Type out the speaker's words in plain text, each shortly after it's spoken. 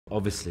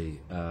obviously,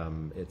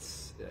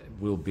 it's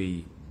will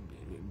be,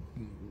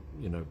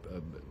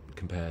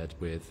 compared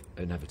with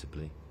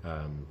inevitably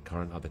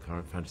other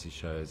current fantasy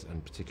shows,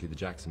 and particularly the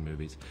Jackson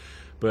movies.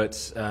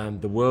 But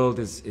the world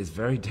is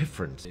very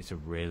different. It's a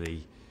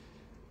really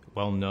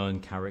well-known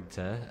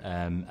character,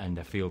 and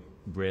I feel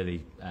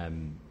really, I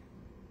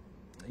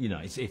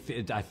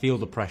feel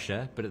the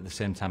pressure, but at the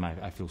same time,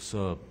 I feel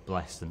so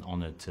blessed and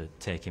honoured to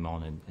take him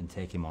on and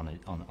take him on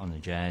a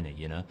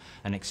journey,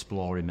 and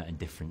explore him at a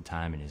different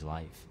time in his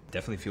life.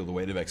 Definitely feel the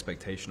weight of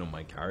expectation on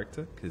my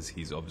character, because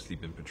he's obviously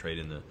been portrayed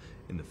in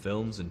the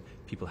films, and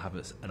people have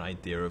an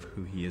idea of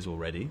who he is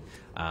already.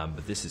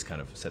 But this is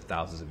kind of set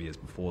thousands of years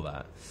before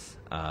that,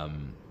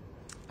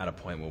 at a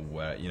point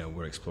where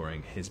we're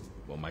exploring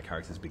my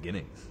character's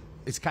beginnings.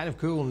 It's kind of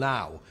cool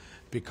now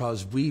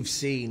because we've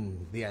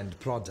seen the end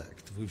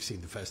product. We've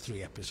seen the first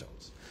 3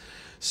 episodes.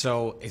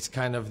 So it's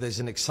kind of, there's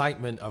an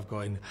excitement of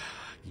going,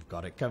 you've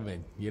got it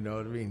coming, you know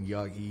what I mean?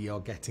 You're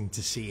getting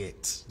to see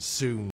it soon.